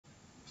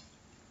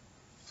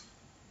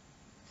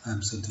I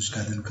am Santosh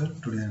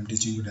Kadankar. Today I am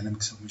teaching you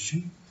dynamic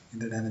submission. In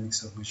the dynamic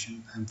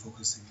submission, I am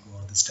focusing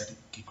on the static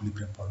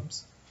equilibrium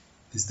problems.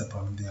 This is the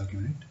problem they are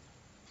given it.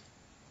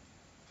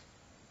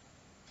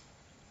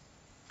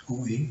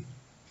 OA,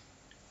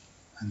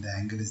 and the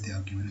angle is they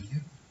are given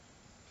here.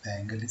 The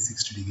angle is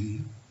 60 degree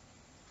here.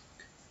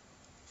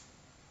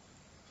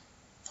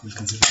 I will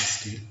consider the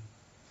scale.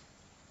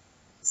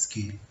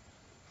 Scale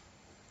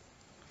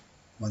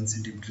 1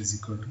 centimeter is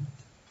equal to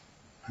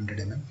 100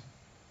 mm.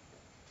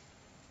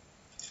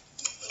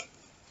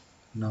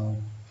 Now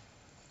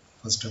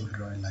first I will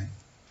draw a line,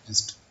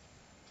 just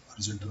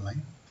horizontal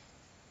line.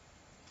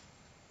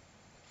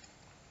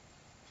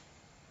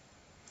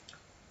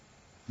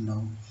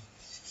 Now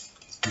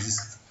this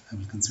is, I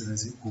will consider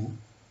as a O,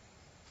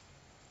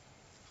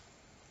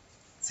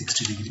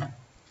 60 degree.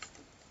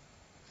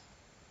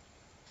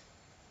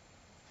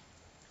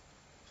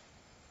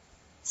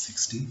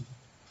 Sixty.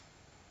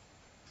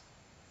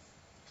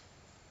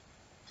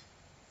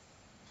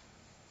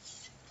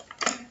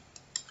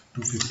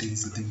 250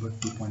 is nothing but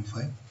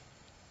 2.5.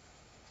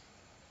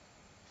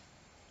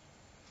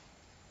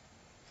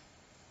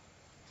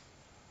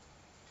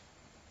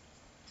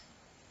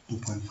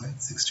 2.5,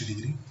 60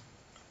 degree.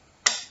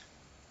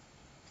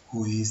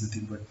 OA is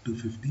nothing but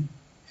 250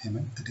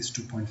 mm, that is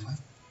 2.5.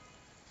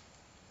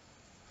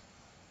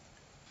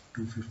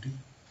 250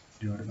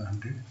 divided by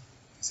 100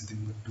 is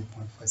nothing but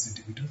 2.5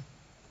 centimeter.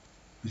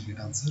 We'll get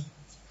answer.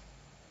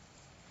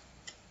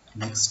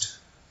 Next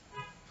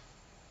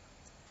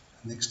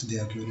they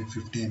are given a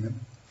 50 mm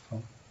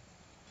from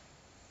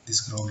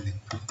this ground length,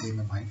 50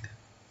 mm height.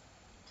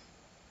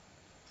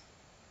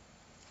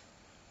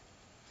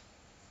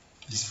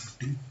 This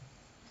 50,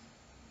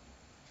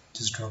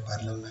 just draw a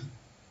parallel line.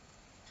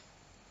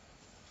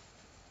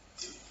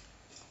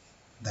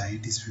 The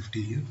height is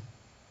 50 here,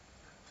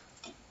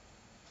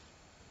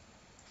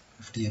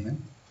 50 mm.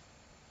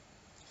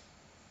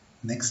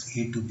 Next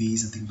A to B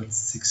is nothing but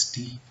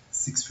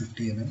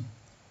 650 mm.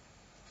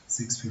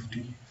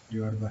 650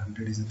 divided by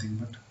 100 is nothing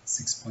but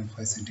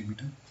 6.5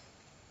 centimeter.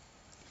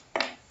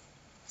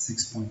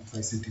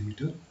 6.5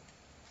 centimeter.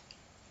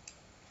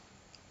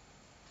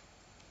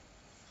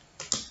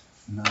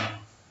 Now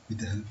with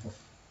the help of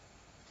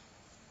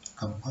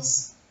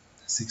compass,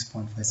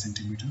 6.5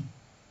 centimeter.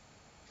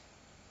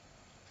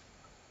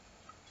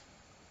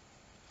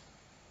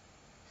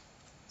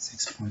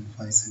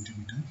 6.5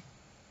 centimeter.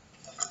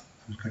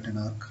 I will cut an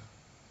arc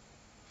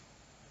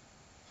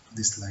to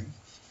this line.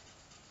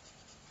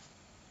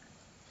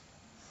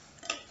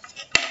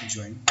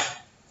 Join.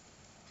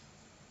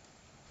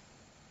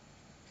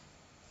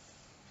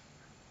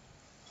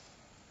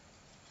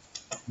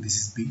 This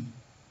is B.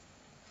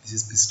 This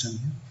is piston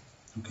here.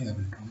 Okay, I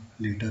will draw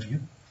later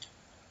here.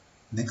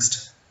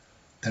 Next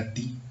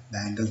 30, the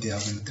angle they are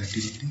given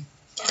 30 degree.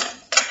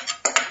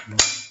 Now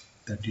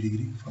 30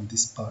 degree from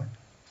this part.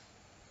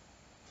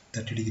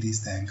 30 degree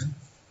is the angle.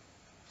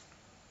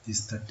 This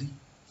is 30.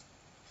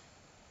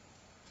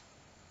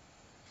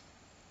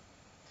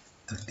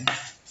 30.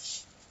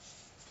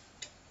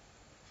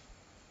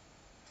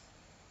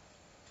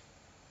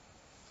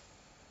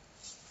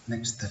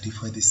 Next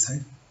 35 this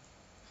side.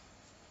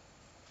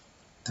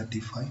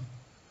 35.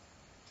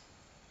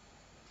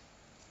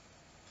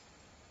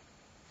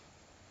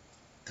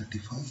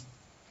 35.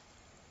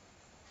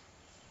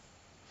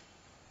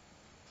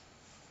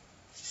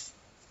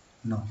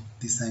 Now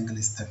this angle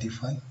is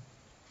 35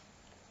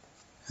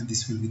 and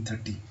this will be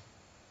 30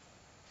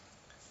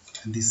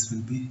 and this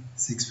will be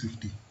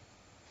 650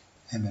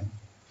 mm,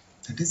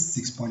 that is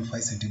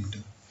 6.5 centimeter.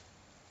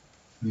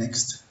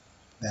 Next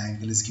the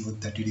angle is given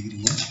 30 degree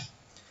here.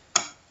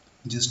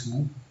 Just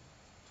move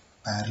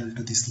parallel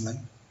to this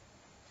line.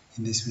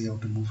 In this way you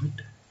have to move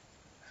it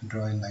and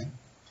draw a line.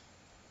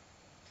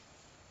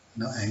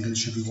 Now angle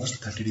should be what?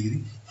 30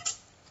 degree.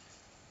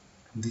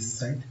 From this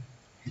side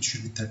it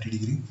should be 30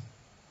 degree.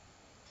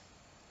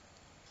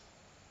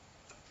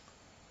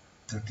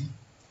 30.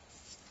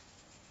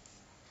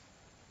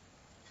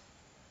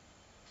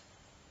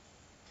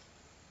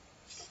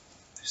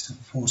 This is the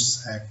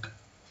force act.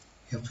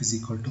 F is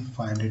equal to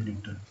 500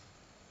 Newton.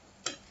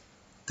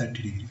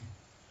 30 degree.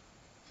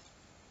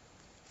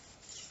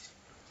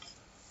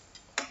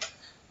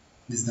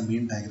 This is the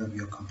main diagram we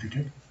have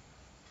completed.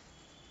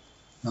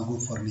 Now go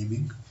for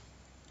naming.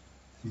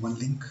 One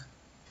link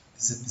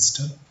is a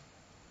piston.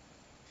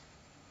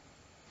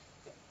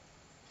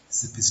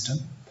 This is a piston.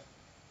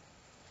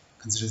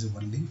 Consider as a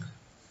one link.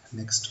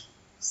 Next,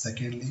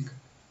 second link,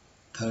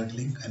 third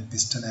link, and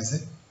piston as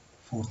a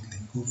fourth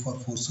link. Go for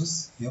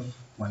forces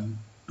F1,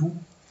 2,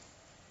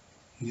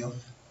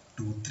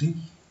 F2, 3,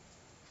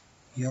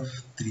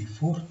 F3,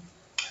 4,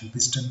 and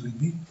piston will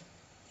be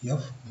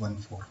F1,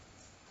 4.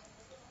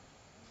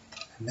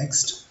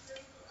 Next,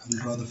 I will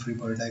draw the free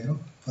body diagram.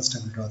 First, I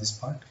will draw this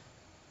part.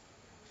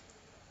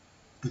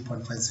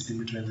 2.5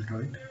 centimeter. I will draw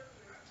it.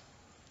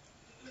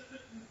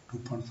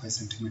 2.5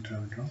 centimeter. I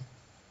will draw.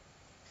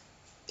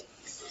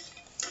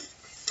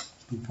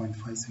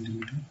 2.5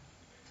 centimeter.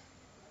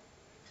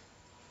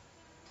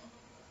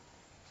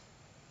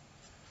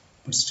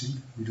 but still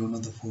we don't know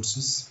the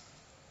forces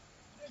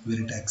where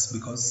it acts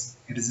because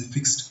it is a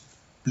fixed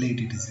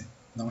plate. It is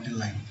not a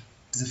line.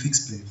 It is a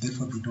fixed plate.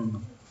 Therefore, we don't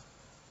know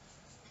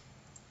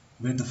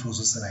where the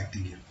forces are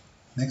acting here.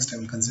 Next, I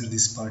will consider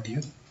this part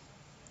here.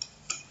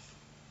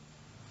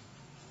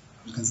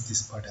 I will consider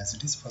this part as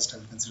it is. First, I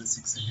will consider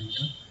 6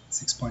 centimeter,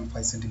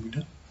 6.5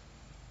 centimeter.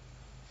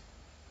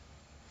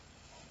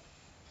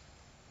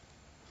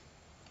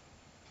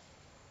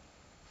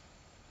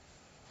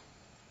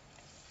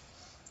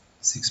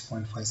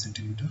 6.5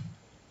 centimeter,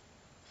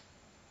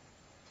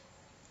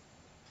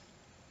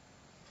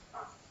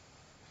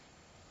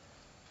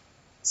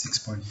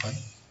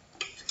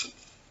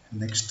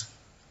 next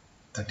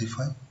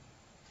 35,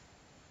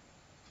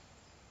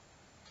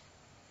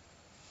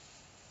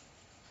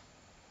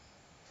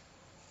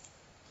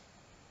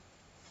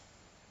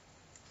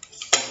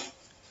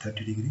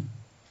 30 degree,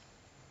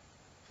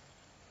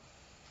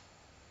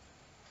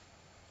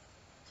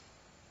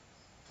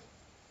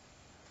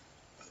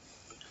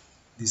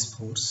 this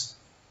force.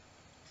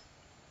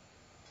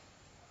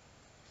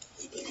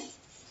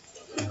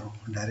 Now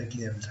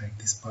directly I will write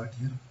this part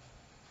here,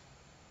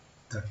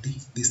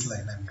 30, this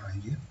line I am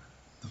drawing here,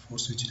 the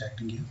force which is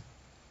acting here,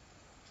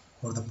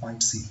 or the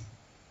point C,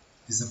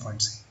 this is the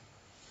point C,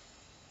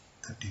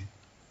 30.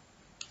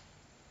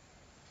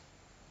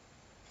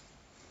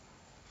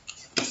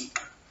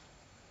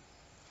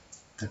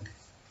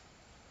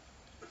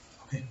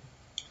 Okay,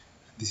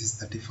 this is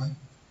 35.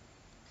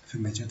 If you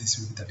measure, this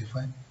will be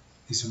 35,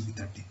 this will be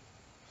 30.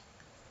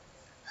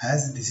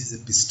 As this is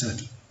a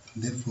piston,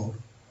 therefore,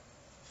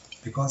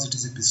 because it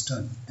is a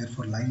piston,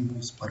 therefore line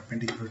moves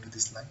perpendicular to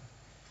this line.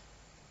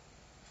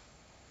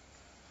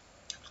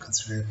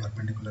 Consider a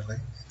perpendicular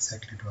line,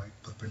 exactly draw it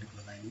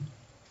perpendicular line here.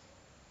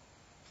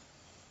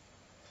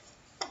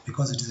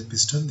 Because it is a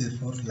piston,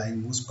 therefore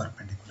line moves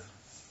perpendicular.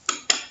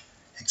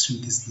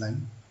 Extend this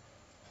line,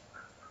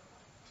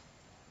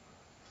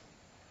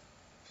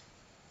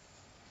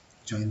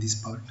 join this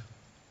part.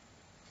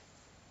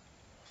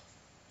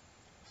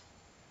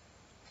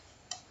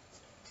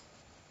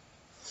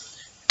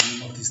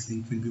 Name of this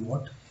link will be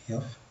what?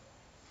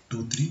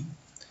 F23.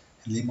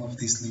 Name of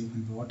this link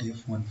will be what?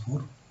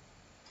 F14.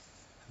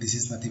 This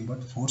is nothing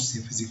but force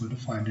F is equal to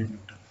 500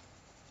 Newton.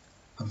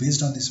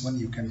 Based on this one,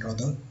 you can draw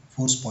the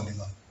force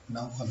polygon.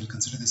 Now I will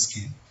consider the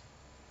scale.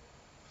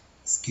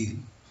 Scale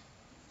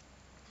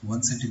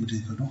 1 centimeter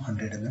is equal to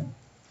 100 mm,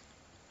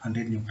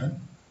 100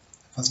 Newton.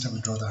 First I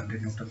will draw the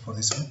 100 Newton for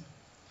this one.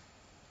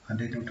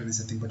 100 Newton is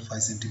nothing but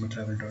 5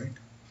 centimeter. I will draw it.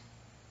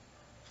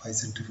 5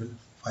 centimeter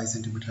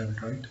I will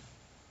draw it.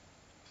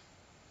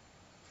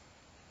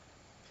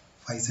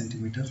 5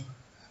 centimeter I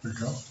will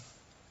draw.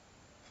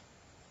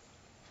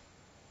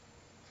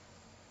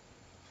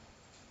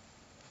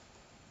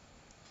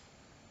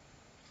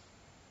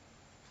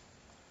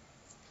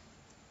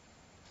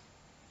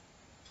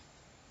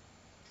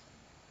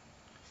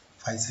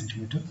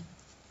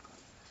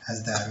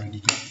 As the arrow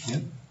indicates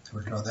here, so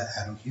we'll draw the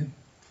arrow here.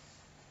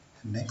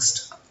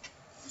 Next,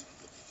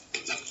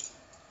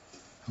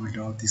 I will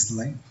draw this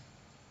line.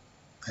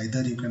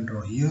 Either you can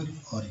draw here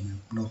or here,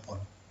 no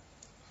problem.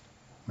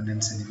 When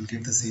I'm saying, you will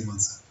get the same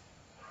answer.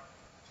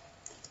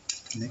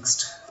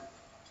 Next,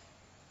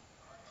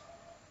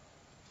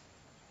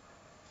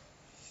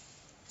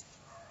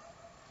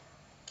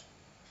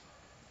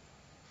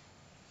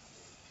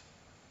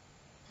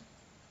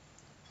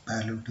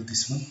 parallel to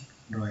this one,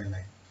 draw a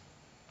line.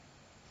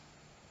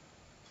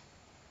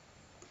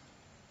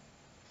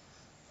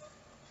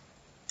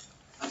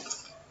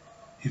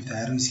 If the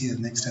arrow is here,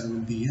 next arrow will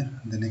be here,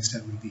 and the next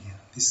arrow will be here.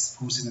 This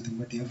force is nothing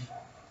but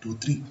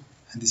F23,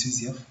 and this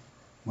is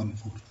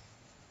F14.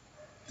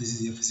 This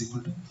is F is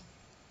equal to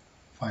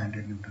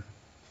 500 Newton.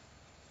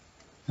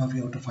 Now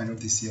we have to find out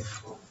this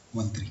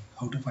F13.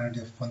 How to find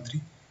out F13?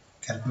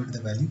 Calculate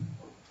the value.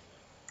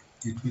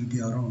 It will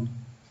be around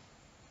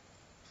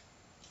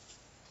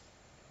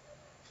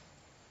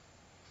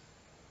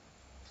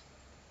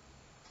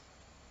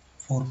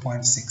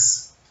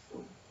 4.6.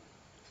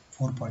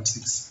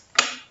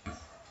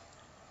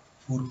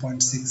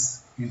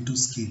 4.6 into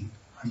scale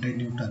 100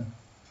 Newton.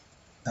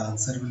 The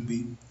answer will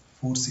be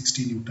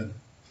 460 Newton.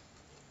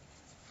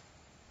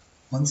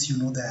 Once you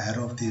know the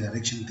arrow of the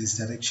direction, this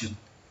direction,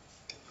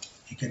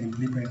 you can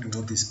implement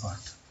over this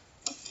part.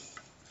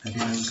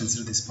 Again, I will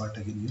consider this part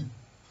again here.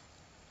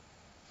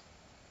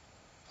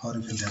 Or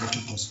you can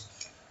directly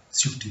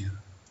shift here.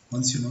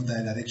 Once you know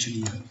the direction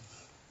here,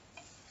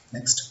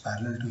 next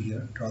parallel to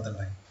here, draw the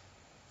line.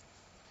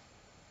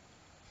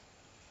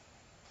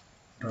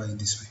 Draw in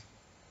this way.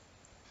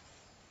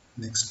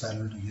 Next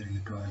parallel to here, you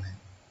draw a line.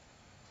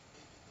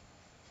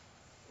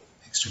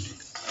 Extend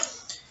it.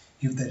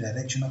 If the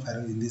direction of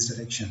arrow in this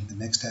direction, the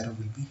next arrow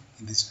will be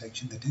in this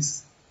direction, that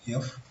is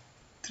F32,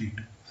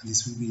 and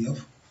this will be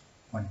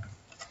F12,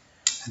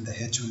 and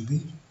the H will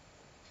be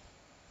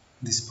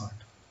this part.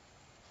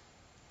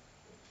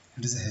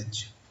 It is a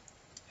H.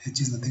 H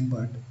is nothing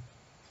but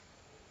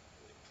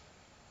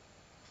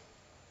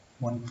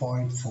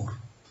 1.4.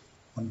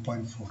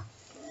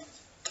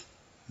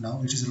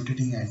 Now it is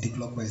rotating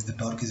anti-clockwise. The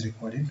torque is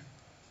required in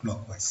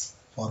clockwise.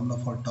 Formula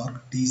for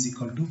torque: T is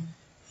equal to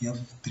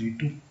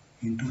F32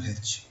 into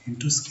H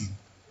into scale.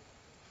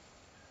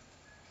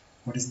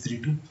 What is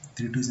 32?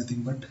 32 is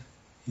nothing but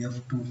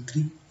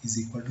F23 is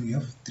equal to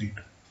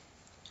F32.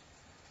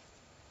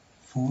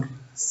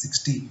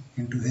 460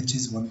 into H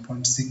is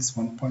 1.6,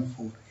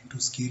 1.4 into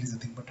scale is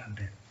nothing but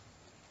 100.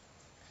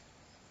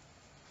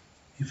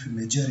 If you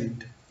measure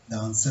it, the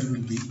answer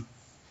will be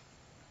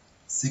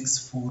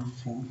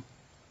 64400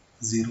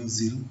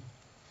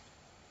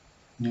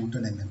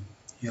 Newton mm.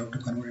 You have to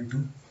convert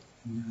into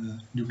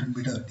Newton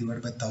meter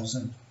divided by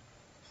 1000.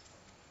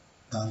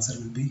 The answer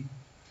will be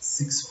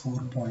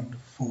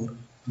 64.4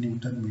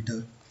 Newton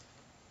meter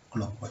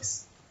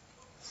clockwise.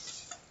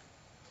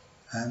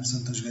 I am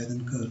Santosh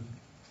Gaidankar.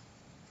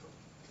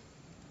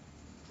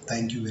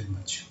 Thank you very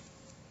much.